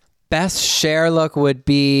look. Best Cher look would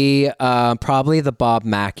be probably the Bob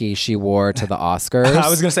Mackie she wore to the Oscars. I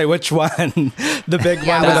was gonna say which one, the big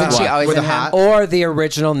one wasn't with, she always with a in him? hat. Or the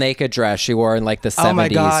original naked dress she wore in like the 70s Oh my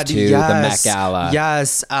God! to Yes, the Met Gala.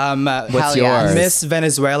 Yes. What's Hell yes. yours? Miss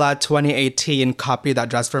Venezuela 2018 copied that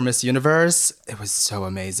dress for Miss Universe. It was so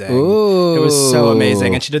amazing. Ooh. It was so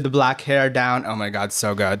amazing, and she did the black hair down. Oh my God,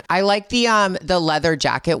 so good. I like the leather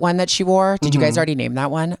jacket one that she wore. Did you guys already name that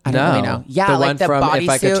one? I don't really know. Yeah, the like one the from If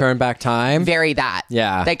I Could bodysuit. Turn Back Time. Very that.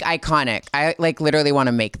 Yeah. Like iconic. I like literally want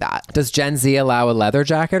to make that. Does Gen Z allow a leather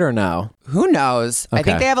jacket or no? Who knows? I Okay.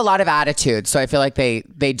 think they have a lot of attitude, so I feel like they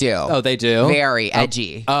do. Oh, they do? Very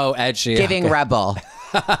edgy. Oh, edgy. Giving Okay. rebel.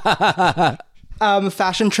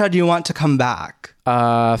 Fashion trend you want to come back?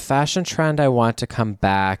 Fashion trend I want to come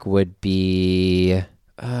back would be...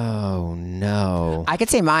 Oh, no. I could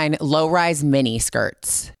say mine, low-rise mini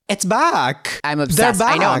skirts. It's back. I'm They're obsessed.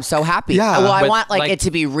 I know. I'm back. so happy. Yeah. Well, I But want like- it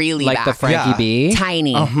to be really Like back. the Frankie Yeah. B?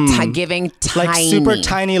 Tiny. Giving tiny. Like super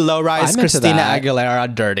tiny, low rise I'm into Christina that.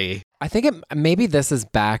 Aguilera dirty. I think maybe this is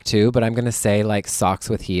back too, but I'm going to say like socks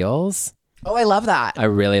with heels. Oh, I love that. I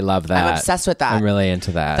really love that. I'm obsessed with that. I'm really into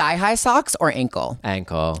that. Thigh-high socks or ankle?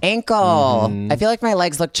 Ankle. Ankle. I feel like my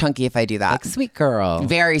legs look chunky if I do that. Sweet girl.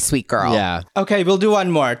 Very sweet girl. Yeah. Okay, we'll do one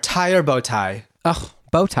more. Tie or bow tie? Oh,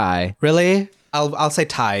 bow tie. Really? I'll say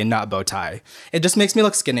tie, not bow tie. It just makes me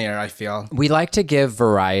look skinnier, I feel. We like to give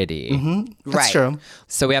variety. That's Right. true.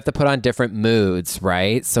 So we have to put on different moods,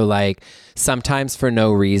 right? So like sometimes for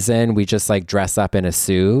no reason, we just like dress up in a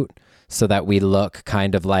suit so that we look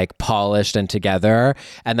kind of like polished and together.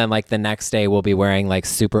 And then like the next day we'll be wearing like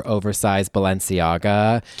super oversized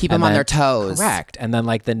Balenciaga. Keep And them on then- their toes. Correct. And then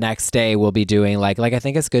like the next day we'll be doing like I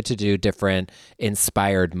think it's good to do different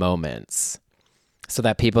inspired moments. So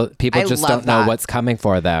that people I just love don't know that. what's coming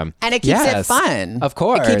for them. And it keeps it Yes. fun. Of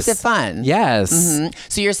course. It keeps it fun. Yes. Mhm.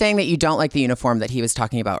 So you're saying that you don't like the uniform that he was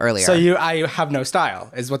talking about earlier. So I have no style,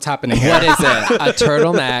 is what's happening here. What is it? A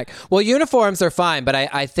turtleneck? Well, uniforms are fine, but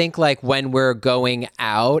I think like when we're going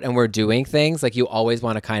out and we're doing things, like you always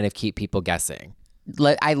want to kind of keep people guessing.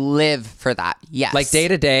 I live for that. Yes. Like day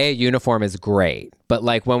to day, uniform is great. But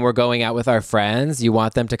like when we're going out with our friends, you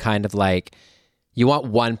want them to kind of like, you want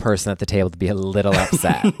one person at the table to be a little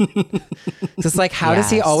upset. Just like, how does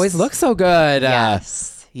he Yes. always look so good?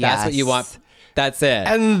 Yes. That's what you want. That's it.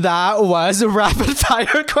 And that was rapid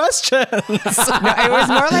fire questions. No, it was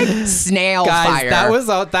more like snail Guys, fire.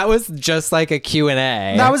 that was just like a Q&A.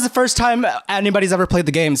 That was the first time anybody's ever played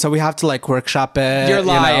the game, so we have to like workshop it. You're you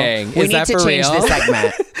know. lying. we Is need that to for change real? this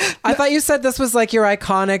segment. I thought you said this was like your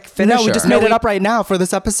iconic finisher. No, we just made it up right now for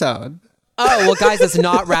this episode. Oh, well, guys, it's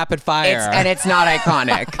not rapid fire. It's not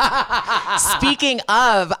iconic. Speaking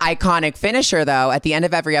of iconic finisher, though, at the end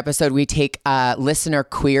of every episode, we take listener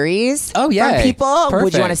queries Oh, from yay. people. Would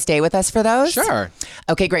Perfect. you want to stay with us for those? Sure.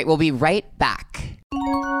 Okay, great. We'll be right back.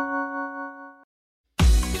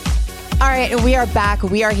 All right, and we are back.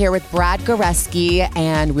 We are here with Brad Goreski,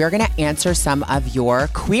 and we're going to answer some of your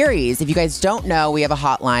queries. If you guys don't know, we have a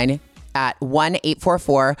hotline at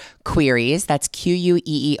 1-844-QUERIES. That's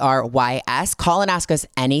QUEERYS. Call and ask us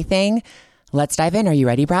anything. Let's dive in. Are you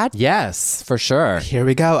ready, Brad? Yes, for sure. Here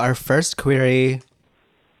we go. Our first query.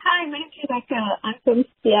 Hi, my name's Rebecca. I'm from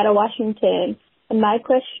Seattle, Washington. And my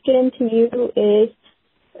question to you is,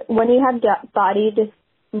 when you have body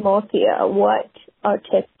dysmorphia, what are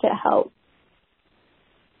tips to help?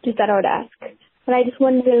 Just that I would ask. And I just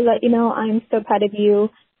wanted to let you know I'm so proud of you.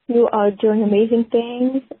 You are doing amazing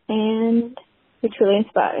things, and you're truly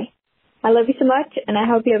inspiring. I love you so much, and I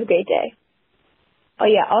hope you have a great day. Oh,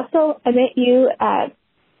 yeah. Also, I met you at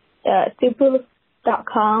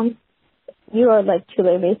super.com. You are, like,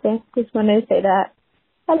 truly amazing. Just wanted to say that.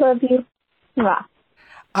 I love you. Mwah.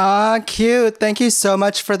 Cute. Thank you so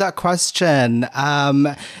much for that question.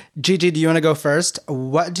 Gigi, do you want to go first?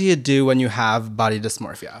 What do you do when you have body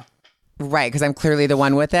dysmorphia? Right, because I'm clearly the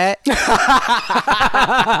one with it.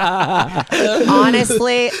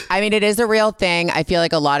 Honestly, I mean, it is a real thing. I feel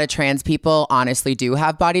like a lot of trans people honestly do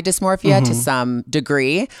have body dysmorphia to some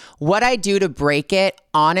degree. What I do to break it,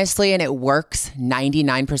 honestly, and it works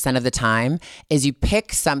 99% of the time, is you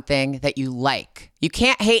pick something that you like. You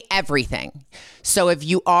can't hate everything. So if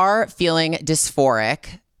you are feeling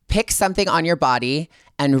dysphoric, pick something on your body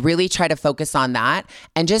and really try to focus on that.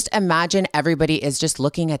 And just imagine everybody is just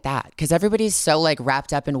looking at that, because everybody's so like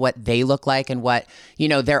wrapped up in what they look like and what, you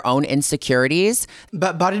know, their own insecurities.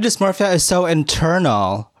 But body dysmorphia is so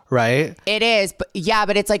internal, right? It is, but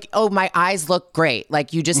it's like, oh, my eyes look great.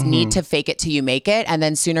 Like you just need to fake it till you make it. And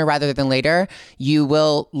then sooner rather than later, you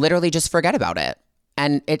will literally just forget about it.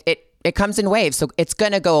 And it comes in waves. So it's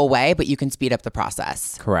going to go away, but you can speed up the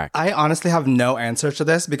process. Correct. I honestly have no answer to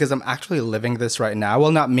this because I'm actually living this right now.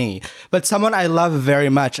 Well, not me, but someone I love very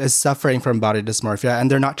much is suffering from body dysmorphia and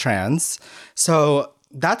they're not trans. So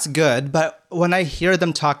that's good. But when I hear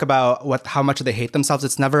them talk about how much they hate themselves,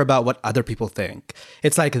 it's never about what other people think.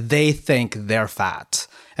 It's like they think they're fat.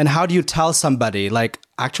 And how do you tell somebody like,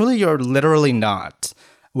 actually, you're literally not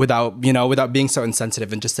without being so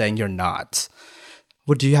insensitive and just saying you're not?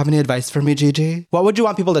 Do you have any advice for me, Gigi? What would you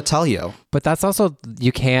want people to tell you? But that's also,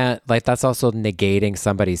 you can't, like, that's also negating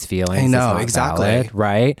somebody's feelings. I know, It's not exactly. valid,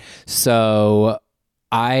 right? So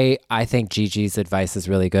I think Gigi's advice is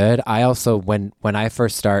really good. I also, when I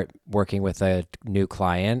first start working with a new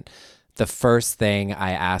client, the first thing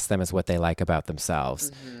I ask them is what they like about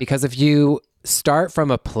themselves. Because if you start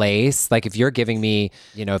from a place, like if you're giving me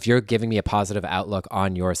a positive outlook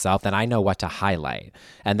on yourself, then I know what to highlight.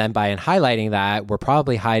 And then by highlighting that, we're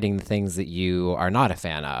probably hiding the things that you are not a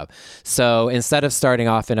fan of. So instead of starting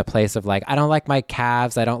off in a place of like, I don't like my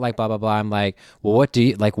calves, I don't like blah, blah, blah, I'm like, well, what do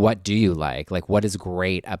you like? Like, what is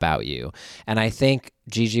great about you? And I think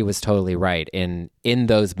Gigi was totally right. In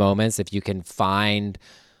those moments, if you can find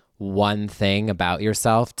one thing about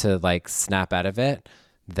yourself to like snap out of it,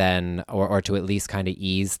 then or to at least kind of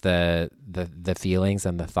ease the feelings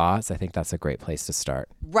and the thoughts, I think that's a great place to start.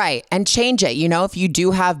 Right. And change it. If you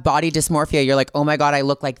do have body dysmorphia, you're like, oh my God, I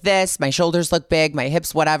look like this. My shoulders look big, my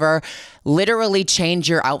hips, whatever. Literally change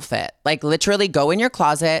your outfit. Like literally go in your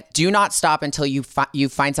closet. Do not stop until you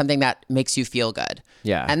find something that makes you feel good.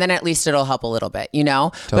 Yeah. And then at least it'll help a little bit,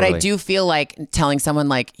 Totally. But I do feel like telling someone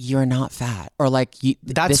like, you're not fat, or like,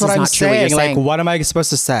 that's this what is I'm not true what you're saying. Like, saying. what am I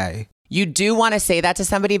supposed to say? You do want to say that to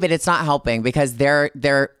somebody, but it's not helping because they're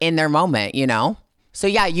in their moment, So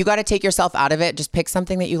yeah, you got to take yourself out of it. Just pick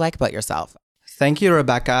something that you like about yourself. Thank you,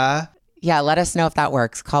 Rebecca. Yeah, let us know if that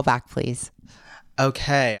works. Call back, please.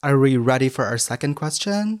 Okay, are we ready for our second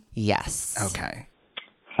question? Yes. Okay.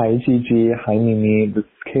 Hi, Gigi. Hi, Mimi. This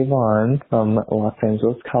is Kayvon from Los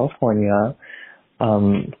Angeles, California.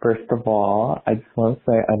 First of all, I just want to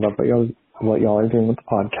say I love what y'all are doing with the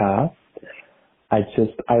podcast.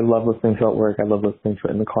 I love listening to it at work. I love listening to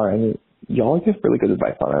it in the car. And y'all give really good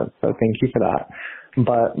advice on it. So thank you for that.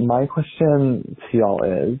 But my question to y'all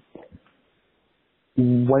is,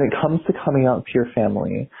 when it comes to coming out to your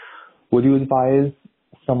family, would you advise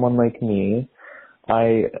someone like me?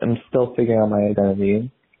 I am still figuring out my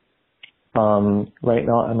identity. Right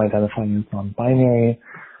now I'm identifying as non-binary.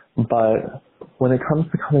 But when it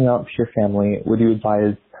comes to coming out to your family, would you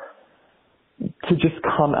advise to just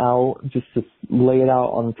come out, just to lay it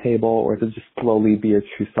out on the table, or to just slowly be your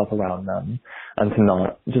true self around them, and to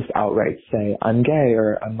not just outright say, I'm gay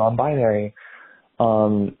or I'm non-binary?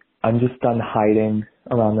 I'm just done hiding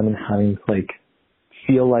around them and having to like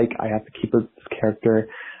feel like I have to keep this character.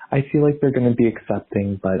 I feel like they're going to be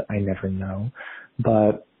accepting, but I never know.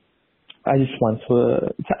 But I just want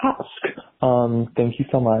to ask. Thank you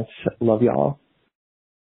so much. Love y'all.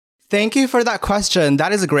 Thank you for that question.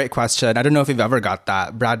 That is a great question. I don't know if you've ever got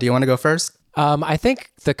that. Brad, do you want to go first? I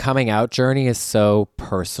think the coming out journey is so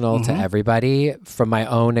personal to everybody. From my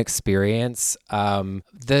own experience,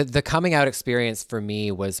 the coming out experience for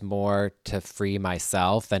me was more to free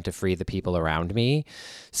myself than to free the people around me.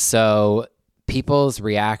 So people's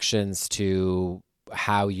reactions to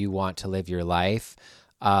how you want to live your life,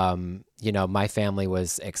 my family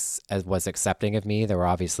was accepting of me. There were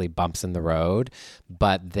obviously bumps in the road,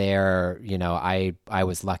 but I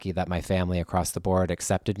was lucky that my family across the board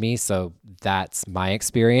accepted me. So that's my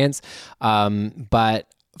experience.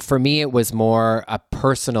 But for me, it was more a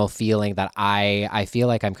personal feeling that I feel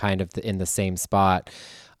like I'm kind of in the same spot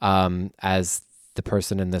as the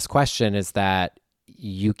person in this question, is that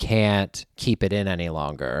you can't keep it in any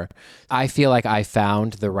longer. I feel like I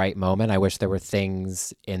found the right moment. I wish there were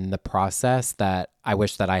things in the process that I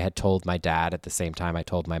wish that I had told my dad at the same time I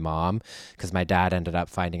told my mom, because my dad ended up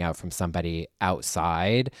finding out from somebody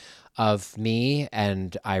outside of me,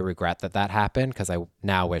 and I regret that happened, because I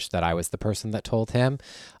now wish that I was the person that told him.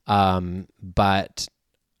 But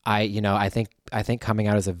I think coming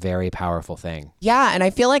out is a very powerful thing. Yeah. And I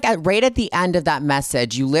feel like right at the end of that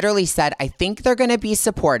message, you literally said, I think they're going to be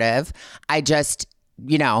supportive. I just,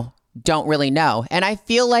 don't really know. And I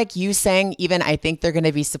feel like you saying even, I think they're going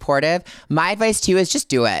to be supportive. My advice to you is just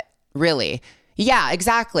do it. Really. Yeah,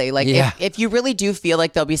 exactly. Like if you really do feel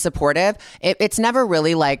like they'll be supportive, it's never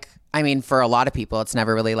really like I mean, for a lot of people, it's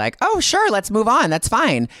never really like, oh, sure, let's move on. That's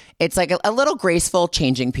fine. It's like a little graceful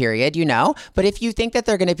changing period, you know? But if you think that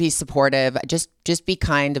they're going to be supportive, just be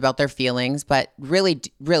kind about their feelings, but really,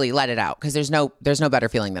 really let it out, because there's no better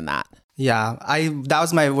feeling than that. Yeah, that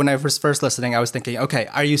was when I was first listening, I was thinking, okay,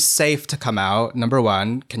 are you safe to come out? Number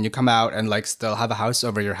one, can you come out and like still have a house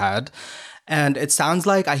over your head? And it sounds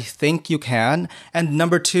like I think you can. And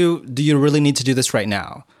number two, do you really need to do this right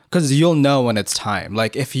now? Because you'll know when it's time.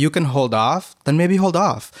 Like if you can hold off, then maybe hold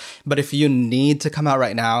off. But if you need to come out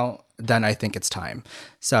right now, then I think it's time.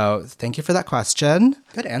 So thank you for that question.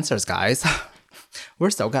 Good answers, guys. We're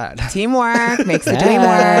so good. Teamwork makes the dream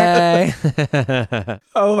work.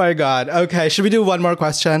 Oh my God. Okay, should we do one more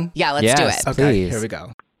question? Yeah, let's do it. Okay, please. here we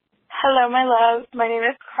go. Hello, my love. My name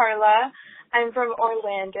is Carla. I'm from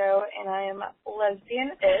Orlando, and I am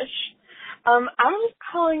lesbian-ish. I'm just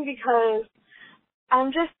calling because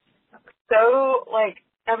I'm just so, I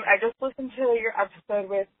just listened to your episode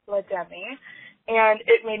with LaDemi, and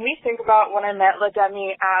it made me think about when I met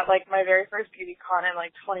LaDemi at, my very first BeautyCon in,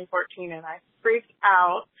 2014, and I freaked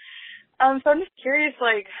out. So I'm just curious,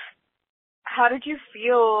 how did you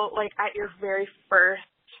feel, at your very first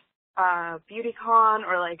BeautyCon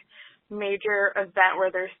or, major event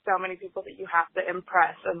where there's so many people that you have to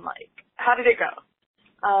impress, and, how did it go?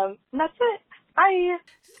 And that's it. Bye.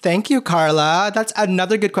 Thank you, Carla. That's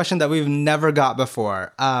another good question that we've never got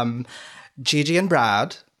before. Gigi and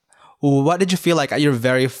Brad, what did you feel like at your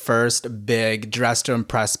very first big dress to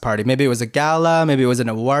impress party? Maybe it was a gala, maybe it was an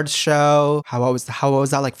awards show. How was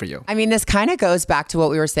that like for you? I mean, this kind of goes back to what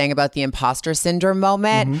we were saying about the imposter syndrome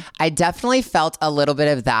moment. Mm-hmm. I definitely felt a little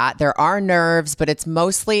bit of that. There are nerves, but it's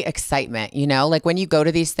mostly excitement, you know? Like when you go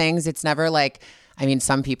to these things, it's never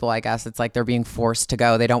some people, I guess, it's like they're being forced to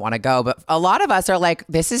go. They don't want to go. But a lot of us are like,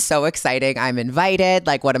 this is so exciting. I'm invited.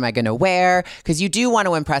 Like, what am I going to wear? Because you do want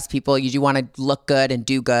to impress people. You do want to look good and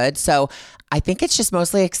do good. So I think it's just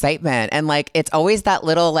mostly excitement. And it's always that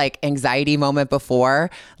little anxiety moment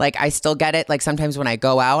before. I still get it. Sometimes when I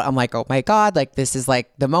go out, I'm like, oh my God, this is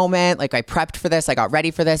the moment. I prepped for this. I got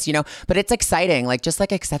ready for this, you know, but it's exciting. Just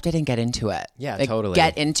accept it and get into it. Yeah, totally.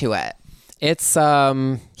 Get into it. It's,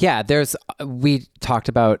 we talked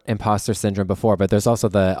about imposter syndrome before, but there's also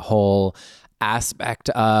the whole aspect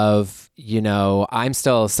of, I'm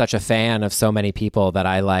still such a fan of so many people that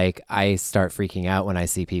I start freaking out when I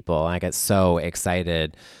see people and I get so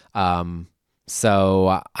excited.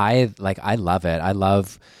 So I love it. I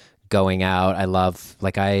love going out. I love,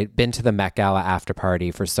 I've been to the Met Gala after party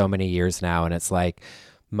for so many years now. And it's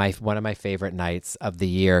one of my favorite nights of the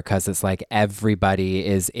year, because it's everybody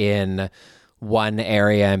is in one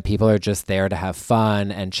area and people are just there to have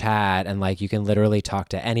fun and chat, and you can literally talk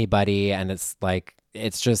to anybody, and it's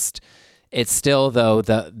still though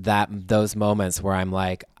those moments where I'm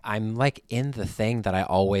in the thing that I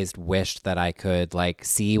always wished that I could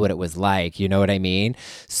see what it was like, you know what I mean?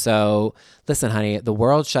 So listen, honey, the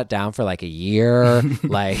world shut down for a year.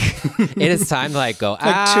 It is time to go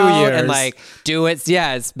out 2 years and do it.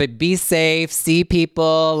 Yes, but be safe, see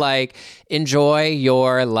people, enjoy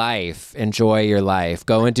your life. Enjoy your life.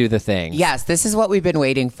 Go and do the thing. Yes, this is what we've been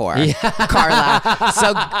waiting for, Carla.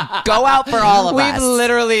 So go out for all of us. We've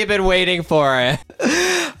literally been waiting for it.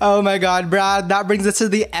 Oh my God, Brad, that brings us to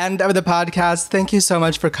the end of the podcast. Thank you so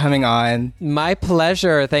much for coming on. My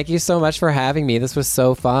pleasure. Thank you so much for having me. This was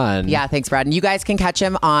so fun. Yeah, thanks, Brad. And you guys can catch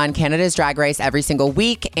him on Canada's Drag Race every single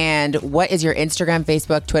week. And what is your Instagram,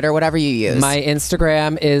 Facebook, Twitter, whatever you use? My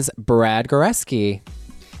Instagram is Brad Goreski.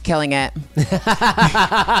 Killing it.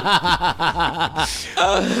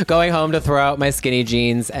 Going home to throw out my skinny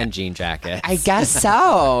jeans and jean jacket. I guess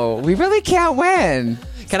so. We really can't win.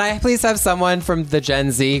 Can I please have someone from the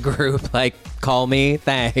Gen Z group call me?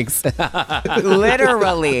 Thanks.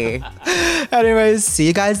 Literally. Anyways, see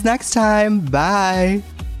you guys next time. Bye.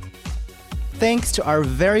 Thanks to our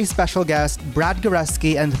very special guest, Brad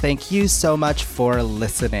Goreski, and thank you so much for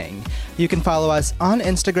listening. You can follow us on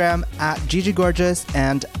Instagram at GigiGorgeous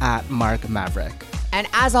and at Mark Maverick. And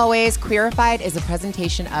as always, Queerified is a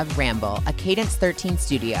presentation of Ramble, a Cadence 13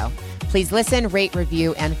 studio. Please listen, rate,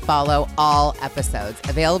 review, and follow all episodes.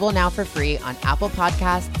 Available now for free on Apple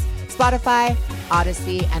Podcasts, Spotify,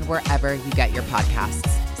 Odyssey, and wherever you get your podcasts.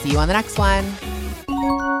 See you on the next one.